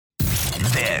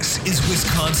This is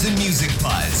Wisconsin Music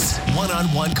Buzz.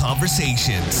 One-on-one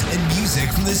conversations and music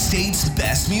from the state's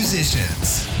best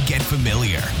musicians. Get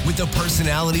familiar with the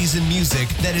personalities and music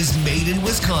that is made in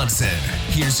Wisconsin.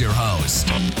 Here's your host,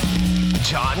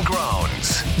 John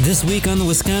Groans. This week on the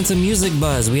Wisconsin Music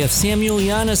Buzz, we have Samuel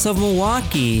Llanas of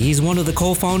Milwaukee. He's one of the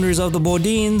co-founders of the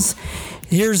BoDeans.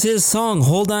 Here's his song,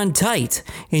 Hold On Tight,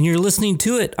 and you're listening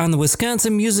to it on the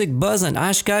Wisconsin Music Buzz on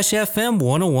Oshkosh FM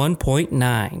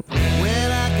 101.9.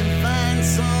 When I can find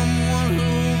someone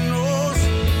who knows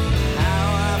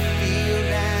how I feel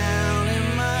down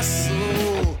in my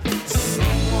soul,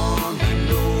 someone who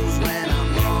knows when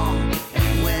I'm wrong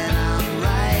and when I'm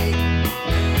right,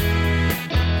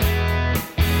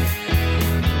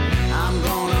 I'm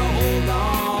gonna hold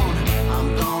on,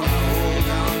 I'm gonna hold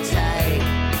on tight.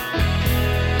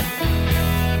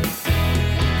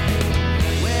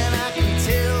 When I can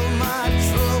tell my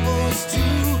troubles to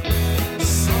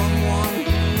someone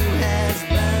who has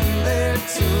been there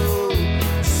too,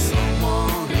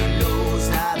 someone who knows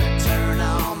how to turn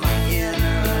on my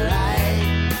inner light,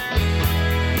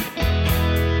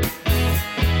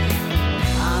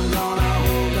 I'm gonna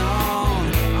hold on,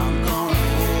 I'm gonna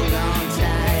hold on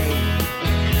tight.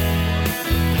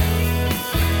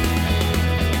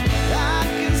 I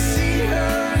can see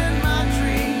her in my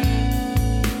dream,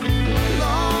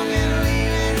 long and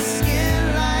lean and skin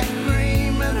like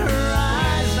cream, and her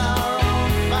eyes are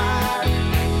on fire.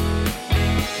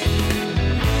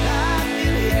 I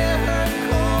can hear her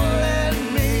calling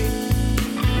me,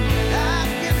 I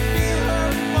can feel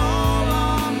her fall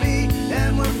on me,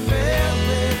 and we're filled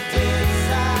with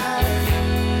desire,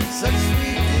 such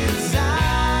sweet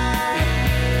desire,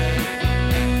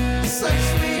 such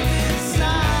sweet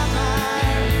desire.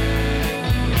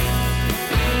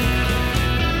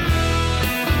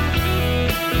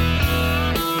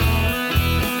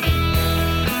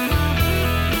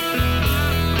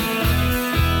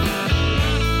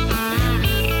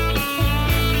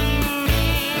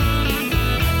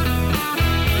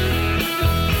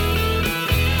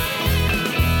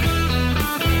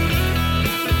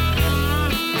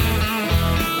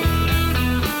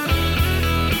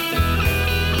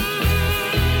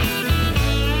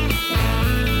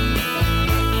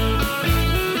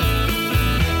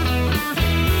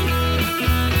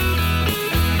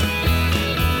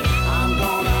 I'm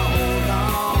gonna hold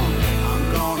on, I'm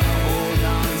gonna hold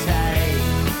on tight.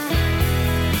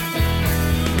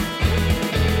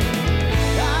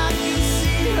 I can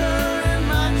see her in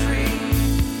my dream,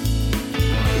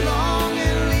 long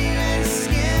and lean and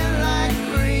skin like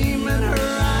cream, and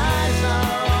her eyes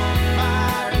are on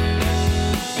fire.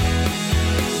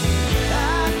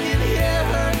 I can hear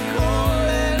her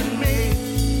calling me,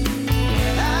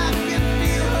 I can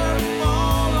feel her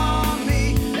fall on me,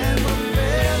 and we're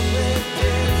filled with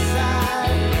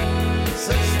desire,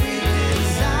 such sweet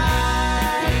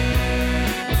desire,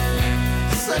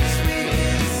 such sweet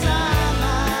desire.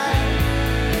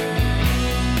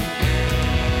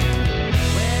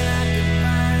 When I can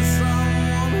find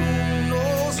someone who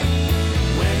knows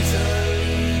when to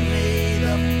leave me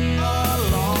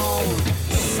alone,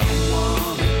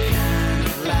 someone who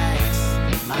kinda likes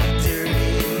my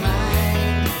dirty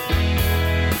mind,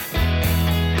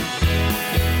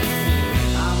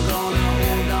 I'm gonna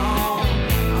hold on,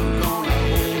 I'm gonna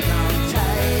hold on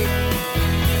tight.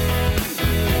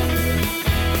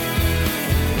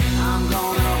 I'm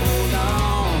gonna hold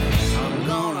on, I'm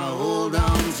gonna hold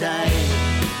on tight.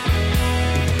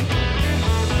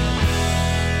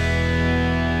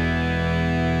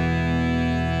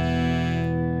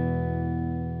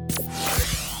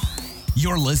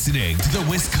 You're listening to the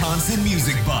Wisconsin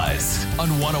Music Buzz on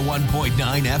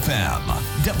 101.9 FM,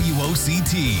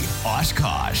 WOCT,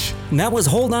 Oshkosh. And that was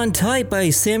Hold On Tight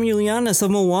by Samuel Llanas of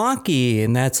Milwaukee,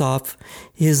 and that's off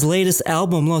his latest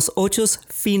album, Los Ochos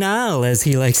Final, as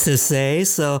he likes to say.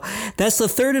 So that's the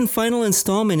third and final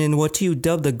installment in what you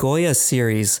dubbed the Goya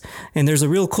series. And there's a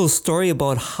real cool story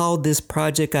about how this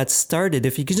project got started.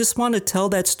 If you could just want to tell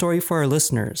that story for our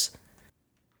listeners.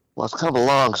 Well, it's kind of a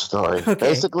long story. Okay.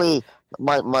 Basically,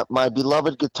 my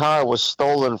beloved guitar was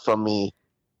stolen from me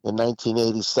in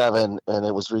 1987, and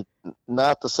it was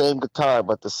not the same guitar,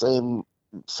 but the same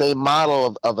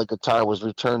model of the guitar was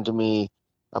returned to me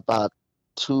about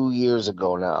 2 years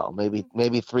ago now,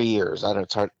 maybe 3 years. I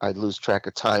don't know, I lose track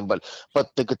of time, but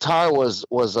the guitar was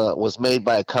made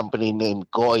by a company named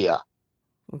Goya.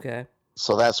 Okay.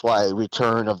 So that's why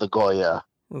Return of the Goya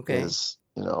Okay. is,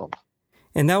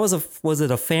 And was it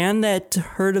a fan that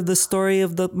heard of the story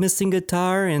of the missing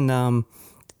guitar and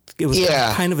it was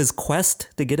Yeah. kind of his quest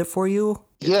to get it for you.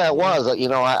 Yeah, it was.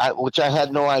 Which I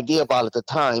had no idea about at the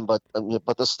time, but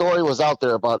the story was out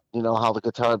there about how the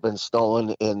guitar had been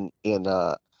stolen in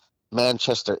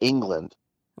Manchester, England.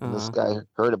 And this guy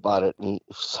heard about it, and he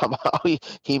somehow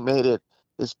he made it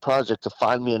his project to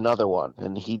find me another one,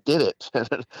 and he did it.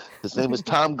 His name is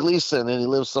Tom Gleason, and he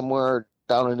lives somewhere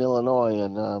down in Illinois.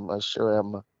 And I sure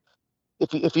am.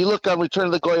 If you look on Return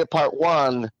of the Goya Part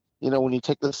 1, when you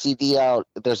take the CD out,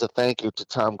 there's a thank you to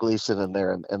Tom Gleason in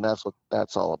there, and that's what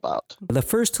that's all about. The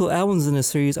first two albums in the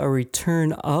series are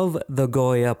Return of the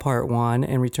Goya Part 1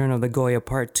 and Return of the Goya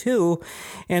Part 2.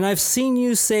 And I've seen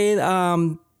you say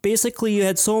basically you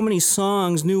had so many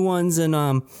songs, new ones, and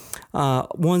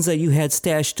ones that you had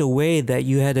stashed away that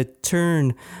you had to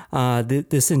turn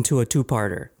this into a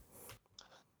two-parter.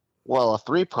 Well, a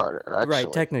three-parter, actually.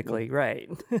 Right, technically, right.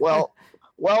 Well,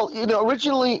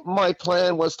 originally my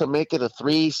plan was to make it a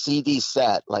 3 CD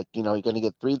set. Like, you're going to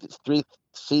get three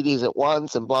CDs at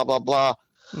once and blah, blah, blah.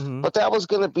 Mm-hmm. But that was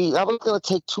going to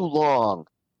take too long.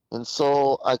 And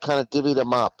so I kind of divvied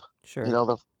them up. Sure.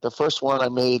 The first one I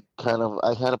made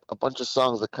I had a bunch of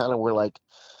songs that kind of were like,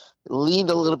 leaned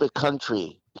a little bit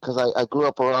country because I grew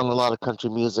up around a lot of country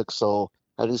music. So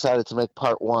I decided to make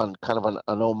Part 1 kind of an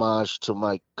homage to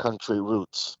my country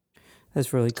roots.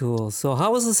 That's really cool. So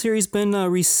how has the series been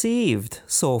received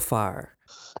so far?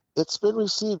 It's been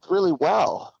received really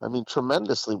well. I mean,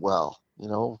 tremendously well.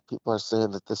 People are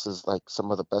saying that this is like some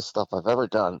of the best stuff I've ever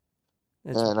done.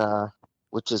 And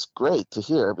which is great to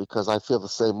hear because I feel the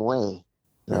same way,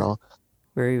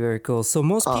 Very, very cool. So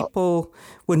most people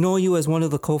would know you as one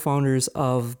of the co-founders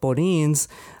of BoDeans.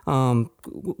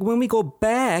 When we go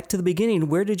back to the beginning,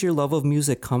 where did your love of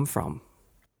music come from?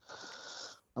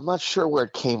 I'm not sure where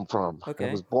it came from. Okay.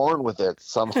 I was born with it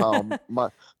somehow.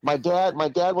 my dad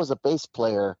was a bass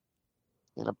player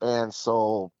in a band,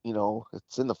 so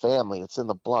it's in the family, it's in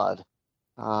the blood.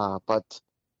 But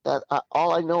that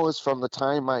all I know is from the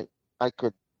time I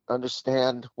could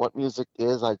understand what music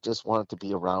is, I just wanted to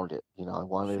be around it. I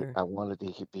wanted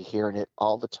to be hearing it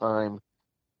all the time,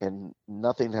 and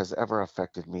nothing has ever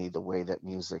affected me the way that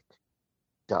music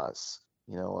does.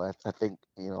 I think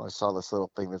I saw this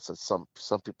little thing that says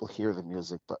some people hear the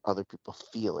music, but other people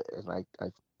feel it, and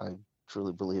I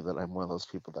truly believe that I'm one of those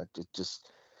people that just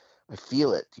I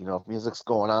feel it. If music's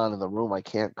going on in the room, I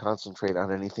can't concentrate on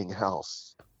anything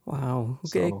else. Wow.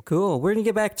 Okay, cool. We're going to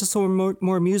get back to some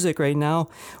more music right now.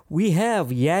 We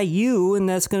have Yeah You, and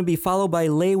that's going to be followed by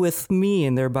Lay With Me,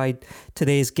 and they're by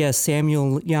today's guest,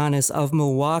 Samuel Llanas of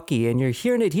Milwaukee. And you're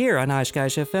hearing it here on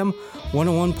Oshkosh FM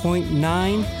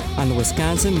 101.9 on the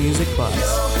Wisconsin Music Buzz.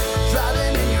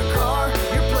 Driving in your car,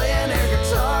 you're playing air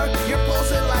guitar, you're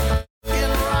posing like a fucking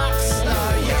rock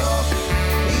star. You,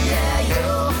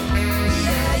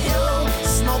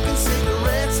 smoking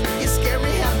cigarettes, you scare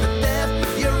me half to death.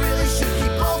 You really should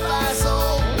keep both eyes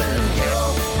open.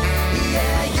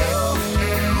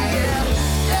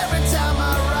 Every time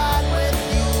I ride with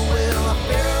you, will I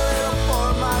fear a little for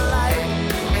my life?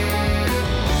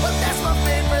 But that's my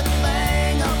favorite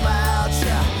thing about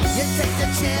you. You take the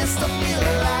chance to feel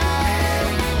alive.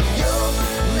 You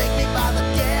make me buy the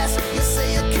gas. You say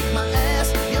you kick my ass.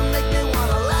 You make me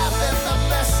wanna laugh at the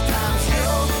best times.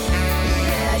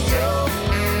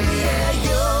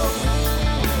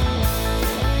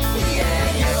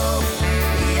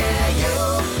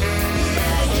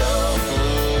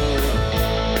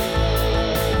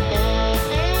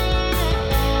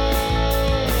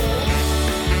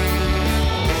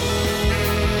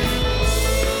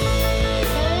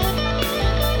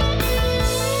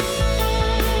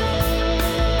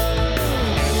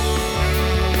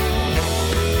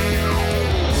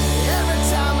 Every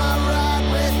time I ride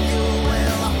with you,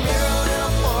 well, I fear a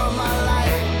little for my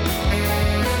life.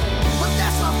 But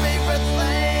that's my favorite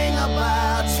thing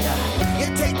about you. You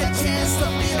take the chance to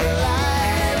feel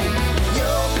alive. You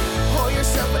pour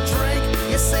yourself a drink.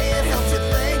 You say it helps you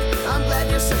think. I'm glad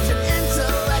you're such an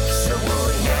intellectual.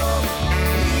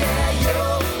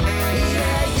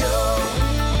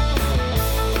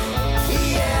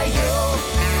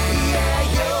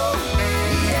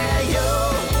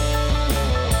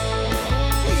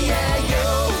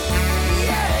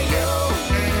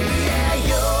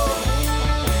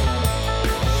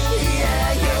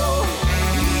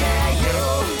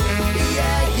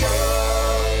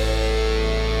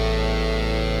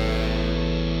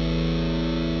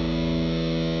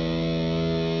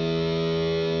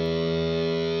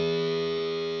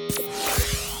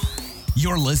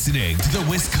 You're listening to the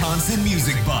Wisconsin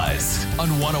Music Buzz on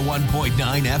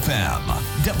 101.9 FM,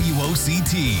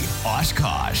 WOCT,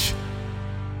 Oshkosh.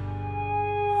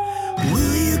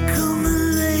 Will you come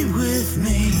and lay with with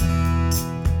me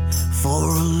for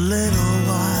a little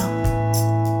while?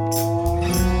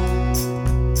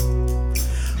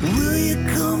 Will you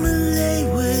come and lay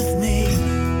with me?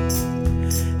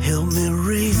 Help me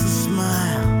raise a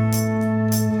smile.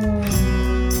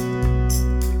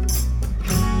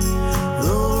 The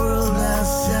world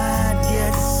outside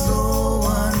gets so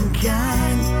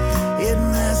unkind. It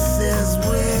messes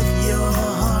with your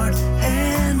heart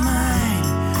and mind.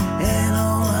 And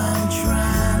all I'm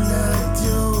trying to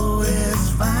do is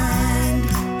find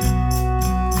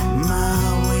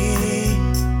my way.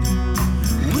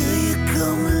 Will you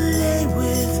come and lay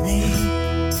with me?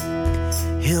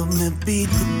 Help me beat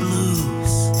the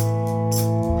blues.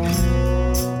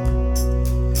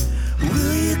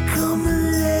 Will you come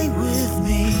and lay with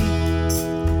me?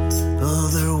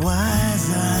 Otherwise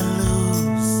I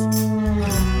lose.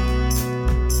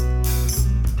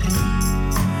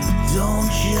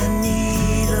 Don't you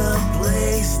need a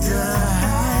place to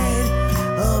hide?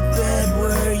 A bed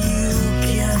where you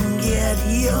can get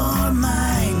your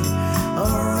mind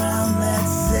around that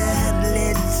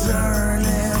sadly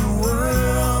turning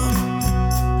world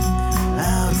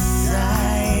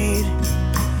outside.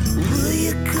 Will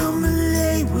you come and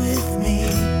lay with me?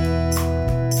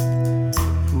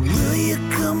 Will you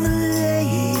come and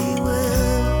lay with?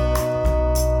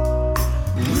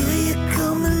 Will you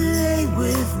come and lay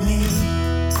with me?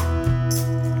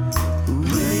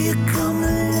 Will you come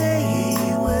and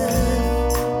lay with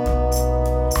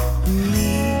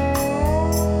me?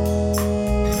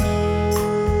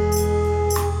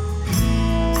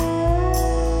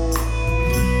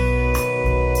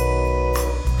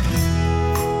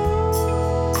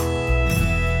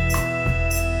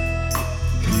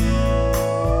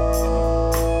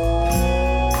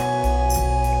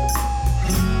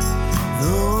 The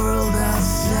world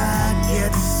outside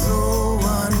gets so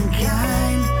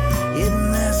unkind. It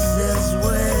messes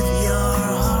with your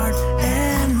heart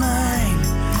and mind.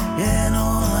 And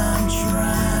all I'm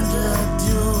trying to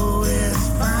do is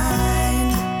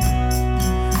find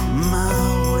my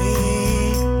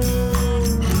way.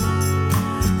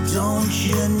 Don't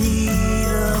you need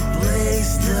a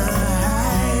place to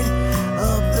hide?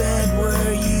 A bed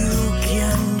where you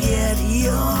can get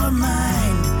your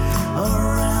mind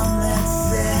around that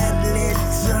sadly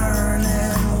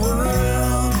turning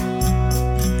world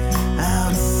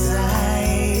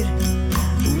outside.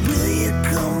 Will you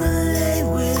come and lay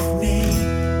with me?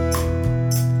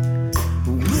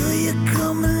 Will you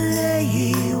come and lay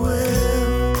with?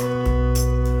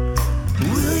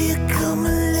 Will you come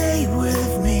and lay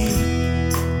with me?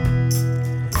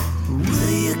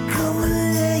 Will you come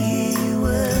and lay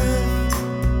with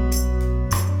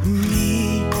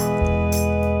me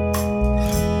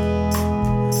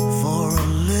for a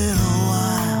little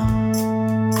while?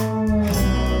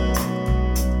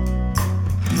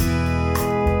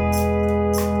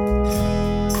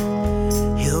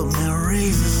 Help me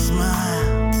raise a smile.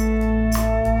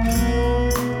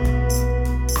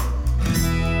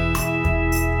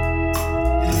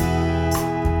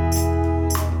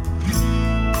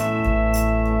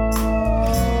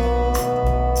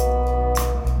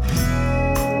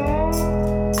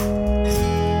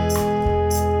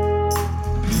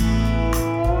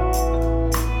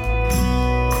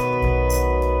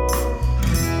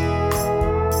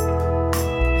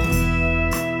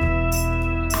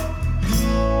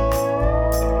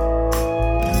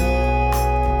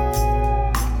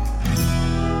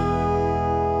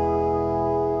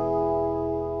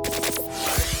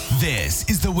 This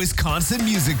is the Wisconsin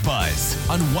Music Buzz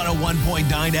on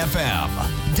 101.9 FM.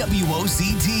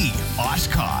 WOCT,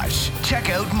 Oshkosh.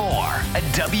 Check out more at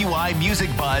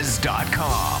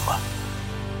WIMusicBuzz.com.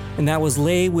 And that was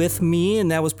Lay With Me,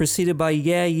 and that was preceded by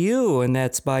Yeah You, and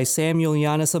that's by Samuel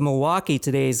Llanas of Milwaukee,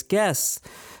 today's guest.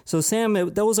 So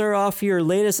Sam, those are off your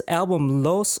latest album,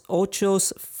 Los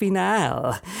Ochos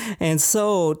Final. And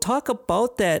so talk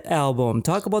about that album.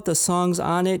 Talk about the songs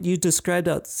on it. You described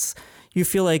us. You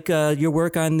feel like your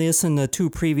work on this and the two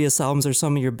previous albums are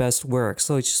some of your best work.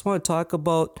 So I just want to talk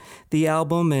about the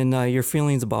album and your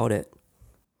feelings about it.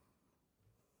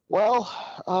 Well,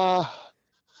 I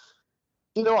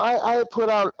had put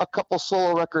out a couple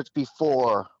solo records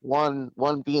before. One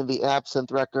being the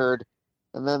Absinthe record,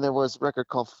 and then there was a record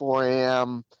called 4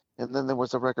 a.m., and then there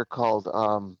was a record called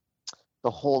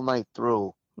The Whole Night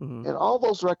Through. Mm-hmm. And all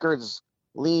those records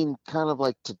lean kind of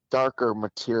like to darker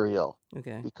material.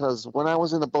 Okay. Because when I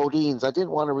was in the BoDeans, I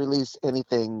didn't want to release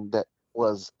anything that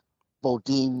was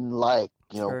BoDean-like,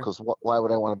 because why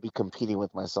would I want to be competing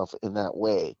with myself in that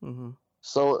way? Mm-hmm.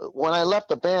 So when I left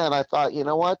the band, I thought, you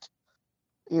know what?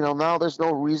 Now there's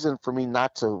no reason for me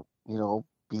not to,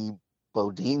 be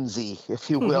BoDeansy, if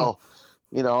you will,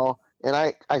 you know. And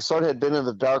I sort of had been in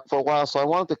the dark for a while, so I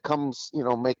wanted to come,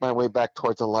 make my way back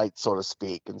towards the light, so to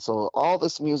speak. And so all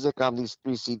this music on these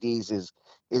 3 CDs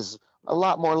is a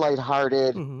lot more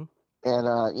lighthearted, Hmm.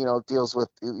 and deals with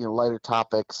lighter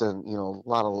topics, and a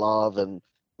lot of love, and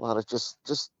a lot of just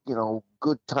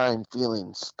good time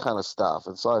feelings kind of stuff.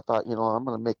 And so I thought, I'm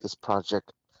gonna make this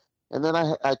project. And then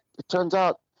it turns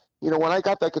out, when I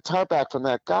got that guitar back from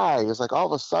that guy, it was like all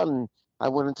of a sudden I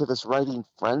went into this writing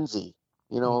frenzy,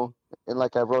 you Hmm. know, and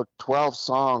like I wrote 12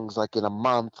 songs like in a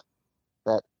month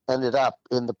that ended up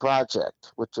in the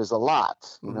project, which is a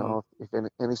lot. Hmm. If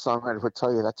any songwriter would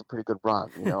tell you that's a pretty good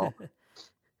run.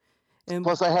 And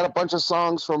Plus, I had a bunch of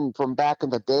songs from back in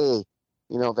the day,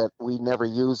 that we never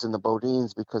used in the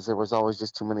BoDeans because there was always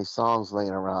just too many songs laying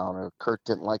around, or Kurt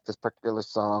didn't like this particular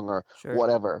song, or sure,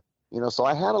 whatever. So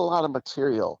I had a lot of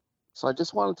material. So I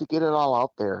just wanted to get it all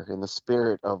out there in the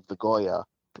spirit of the Goya,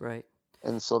 right.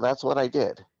 and so that's what I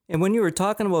did. And when you were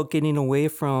talking about getting away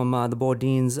from the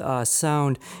BoDeans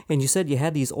sound, and you said you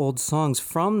had these old songs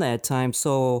from that time,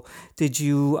 so did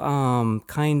you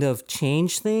kind of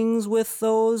change things with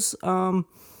those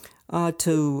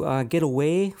to get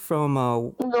away from?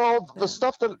 The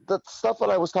stuff that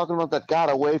I was talking about that got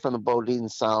away from the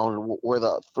BoDeans sound were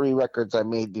the 3 records I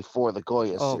made before the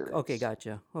Goya Oh, okay, series.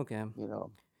 gotcha. Okay, You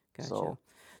know, gotcha. so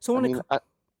So I when it, mean, co- I,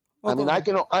 oh, I go mean, I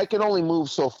ahead. can only move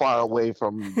so far away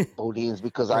from BoDeans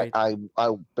because I Right, I,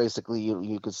 I basically,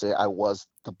 you could say I was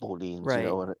the BoDeans,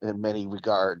 right, in many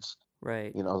regards,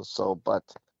 right. So but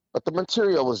the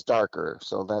material was darker,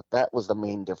 so that was the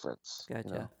main difference.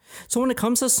 Gotcha. So when it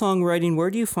comes to songwriting,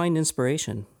 where do you find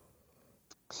inspiration?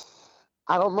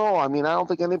 I don't know. I mean, I don't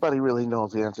think anybody really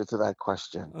knows the answer to that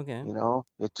question. Okay.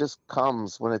 It just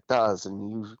comes when it does,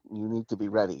 and you need to be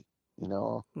ready. You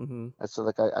know, Mm-hmm. and so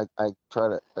like I try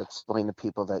to explain to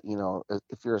people that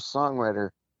if you're a songwriter,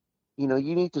 you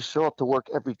need to show up to work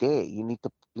every day. You need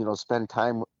to spend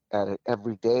time at it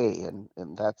every day,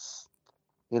 and that's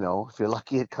if you're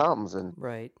lucky, it comes, and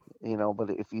Right, but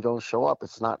if you don't show up,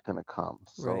 it's not going to come.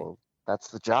 right. So that's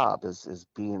the job, is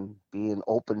being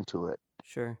open to it.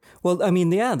 Sure. Well, I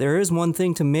mean, yeah, there is one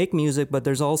thing to make music, but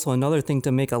there's also another thing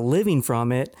to make a living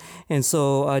from it. And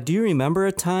so, do you remember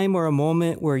a time or a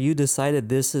moment where you decided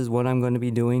this is what I'm going to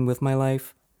be doing with my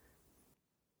life?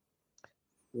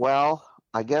 Well,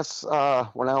 I guess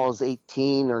when I was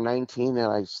 18 or 19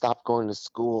 and I stopped going to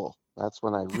school, that's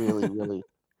when I really, really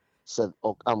said,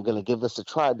 "Oh, I'm going to give this a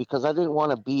try," because I didn't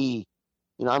want to be,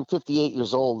 I'm 58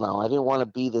 years old now. I didn't want to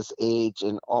be this age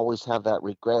and always have that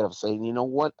regret of saying, you know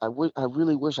what, I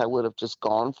really wish I would have just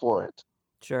gone for it.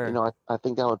 Sure. I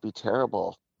think that would be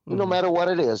terrible. No Hmm. matter what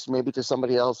it is, maybe to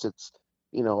somebody else, it's,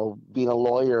 being a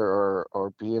lawyer, or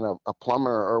being a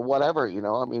plumber or whatever,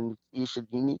 I mean, you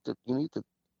need to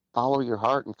follow your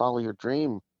heart and follow your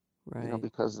dream, Right.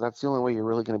 because that's the only way you're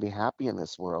really going to be happy in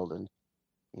this world. And,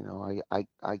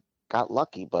 I got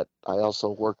lucky, but I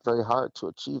also worked very hard to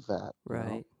achieve that.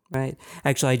 Right. Right.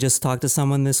 Actually, I just talked to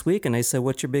someone this week and I said,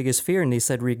 "What's your biggest fear?" And they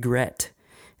said, "Regret."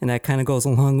 And that kind of goes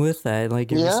along with that,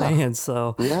 like you were Yeah. saying.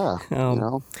 So, Yeah. um,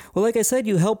 well, like I said,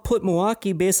 you helped put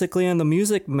Milwaukee basically on the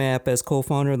music map as co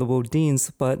founder of the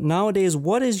BoDeans. But nowadays,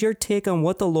 what is your take on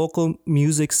what the local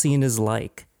music scene is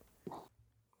like?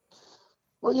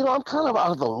 Well, I'm kind of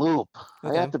out of the loop.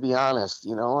 I have Okay. to be honest.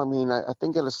 I mean, I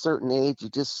think at a certain age, you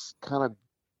just kind of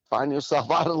find yourself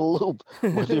out of the loop,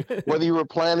 whether you were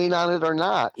planning on it or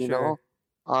not. Sure.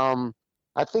 Um,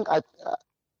 I think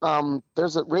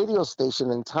there's a radio station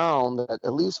in town that,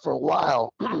 at least for a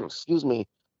while, excuse me,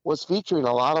 was featuring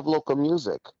a lot of local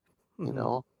music. You Hmm.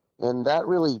 know, and that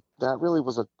really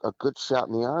was a good shot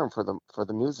in the arm for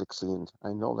the music scene.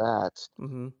 I know that.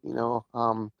 Hmm. You know,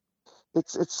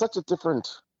 it's such a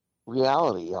different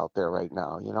reality out there right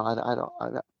now.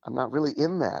 I'm not really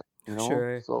in that.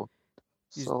 Sure. So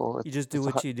You, so you just do it's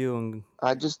what hard. you do. And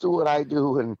I just do what I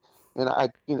do, and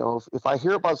if I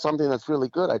hear about something that's really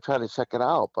good, I try to check it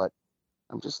out. But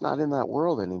I'm just not in that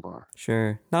world anymore.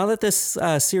 sure. Now that this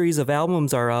series of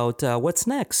albums are out, what's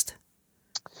next?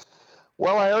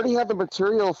 Well, I already have the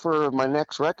material for my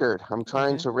next record. I'm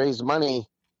trying Okay. to raise money,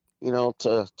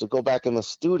 to go back in the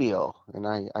studio, and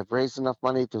I've raised enough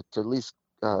money to at least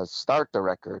start the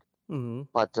record. Hmm.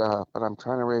 But I'm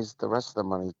trying to raise the rest of the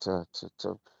money to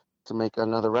make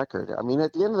another record. I mean,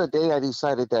 at the end of the day, I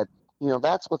decided that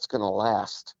that's what's going to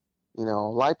last.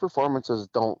 Live performances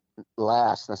don't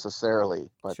last necessarily,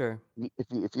 but Sure.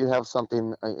 if you have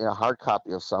something, a hard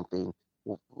copy of something,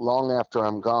 long after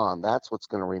I'm gone, that's what's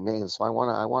going to remain. So I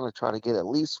want to try to get at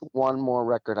least one more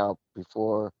record out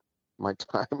before my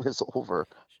time is over.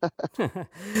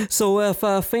 So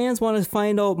if fans want to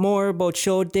find out more about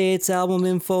show dates, album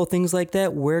info, things like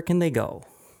that, where can they go?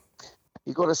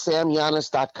 You go to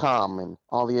samllanas.com and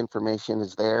all the information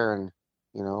is there, and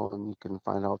and you can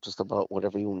find out just about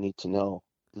whatever you need to know,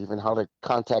 even how to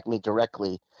contact me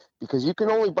directly, because you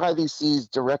can only buy these CDs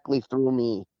directly through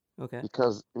me. Okay.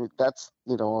 Because that's,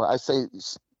 I say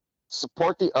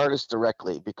support the artist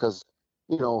directly, because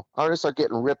artists are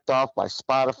getting ripped off by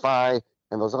Spotify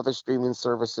and those other streaming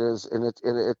services, and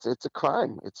it's a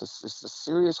crime. It's a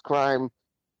serious crime,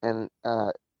 and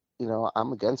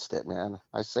I'm against it, man.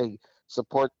 I say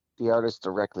support the artist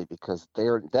directly, because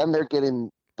they're getting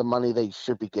the money they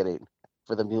should be getting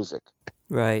for the music.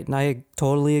 Right, and I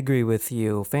totally agree with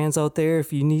you. Fans out there,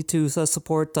 if you need to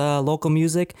support local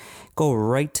music, go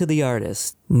right to the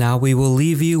artist. Now we will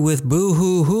leave you with Boo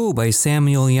Hoo Hoo by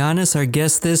Samuel Llanas, our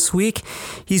guest this week.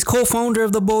 He's co-founder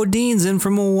of the BoDeans and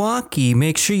from Milwaukee.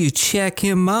 Make sure you check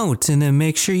him out, and then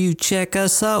make sure you check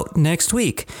us out next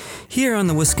week here on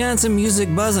the Wisconsin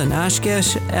Music Buzz on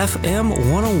Oshkosh FM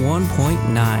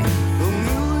 101.9.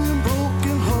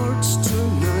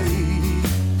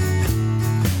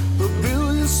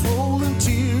 Swollen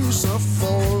tears are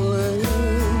falling.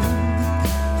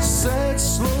 Sad,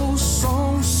 slow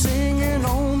songs singing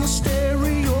on the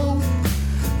stereo.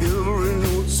 Every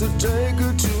note's a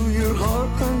dagger to your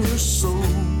heart and your soul.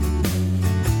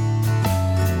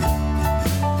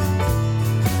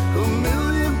 A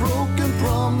million broken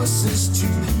promises to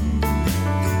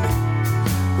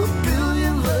a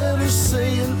billion letters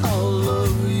saying I'll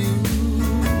love you.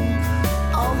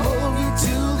 I'll love you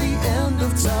till the end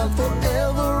of time,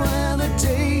 forever and a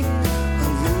day.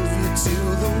 I'll love you till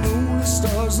the moon and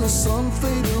stars and sun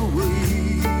fade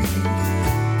away.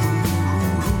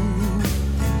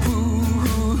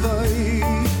 Ooh, hey.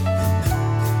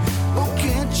 Oh,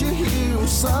 can't you hear him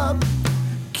sob?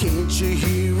 Can't you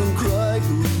hear him cry?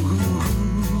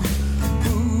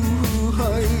 Ooh,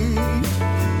 hey.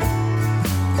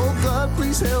 Oh God,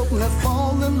 please help me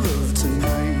fall in love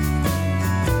tonight.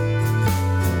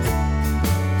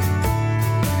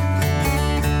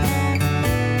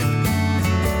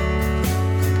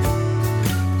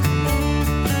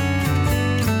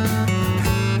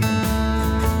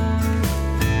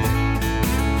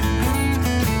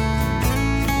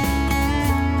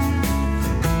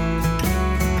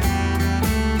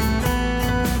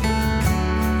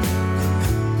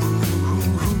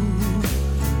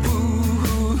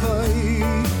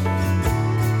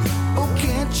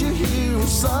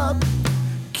 Sob,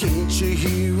 can't you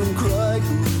hear him cry?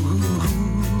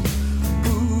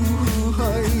 Ooh,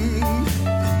 hey.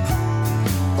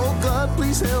 Oh God,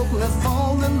 please help me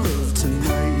fall in love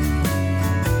tonight.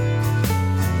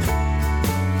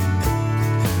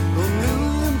 A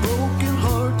million broken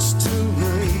hearts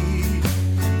tonight.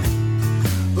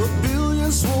 A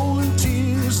billion swollen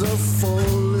tears are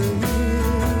falling.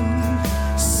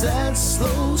 Sad,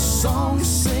 slow songs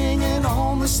singing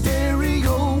on the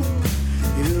stereo.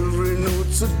 Every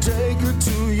note's a dagger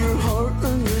to your heart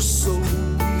and your soul.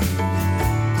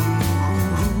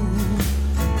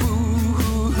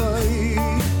 Ooh, hey.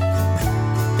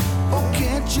 Oh,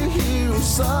 can't you hear him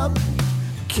sob?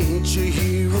 Can't you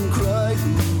hear him cry?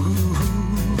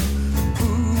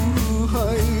 Ooh,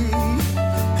 hey.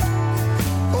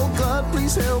 Oh God,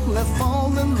 please help me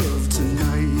fall in love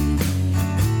tonight.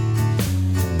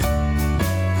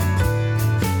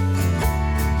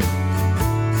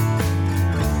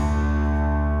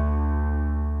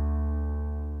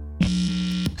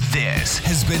 This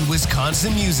has been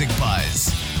Wisconsin Music Buzz.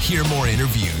 Hear more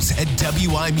interviews at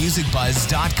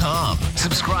wimusicbuzz.com.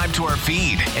 Subscribe to our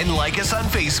feed and like us on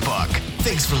Facebook.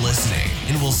 Thanks for listening,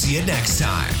 and we'll see you next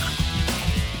time.